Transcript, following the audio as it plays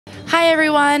Hi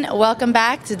everyone, welcome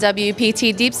back to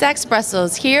WPTDeepStacks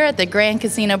Brussels here at the Grand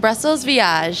Casino Brussels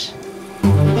Viage.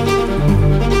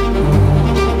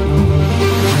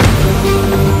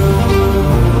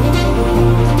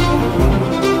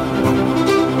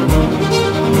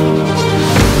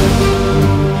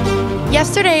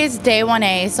 Yesterday's Day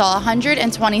 1A saw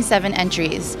 127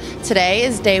 entries. Today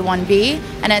is Day 1B,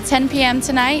 and at 10 p.m.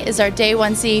 tonight is our Day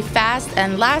 1C fast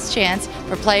and last chance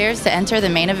for players to enter the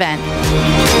main event.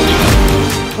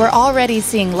 We're already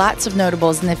seeing lots of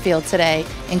notables in the field today,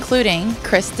 including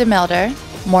Chris DeMilder,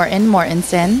 Morten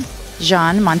Mortensen,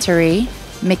 Jean Monterie,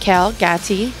 Mikhail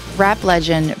Gatti, rap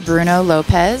legend Bruno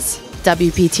Lopez,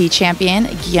 WPT champion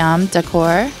Guillaume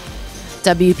Dacour,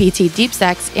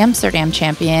 WPTDeepStacks Amsterdam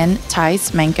champion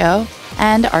Thijs Menko,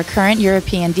 and our current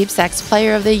European DeepStacks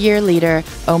Player of the Year leader,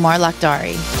 Omar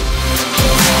Lakhdari.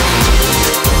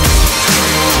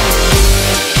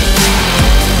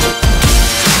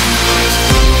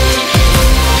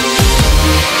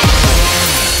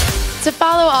 To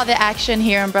follow all the action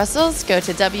here in Brussels, go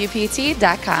to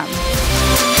WPT.com.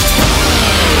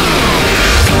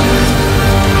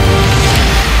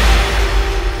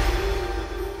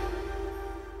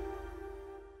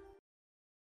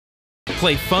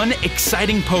 Play fun,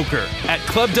 exciting poker at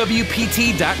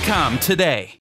ClubWPT.com today.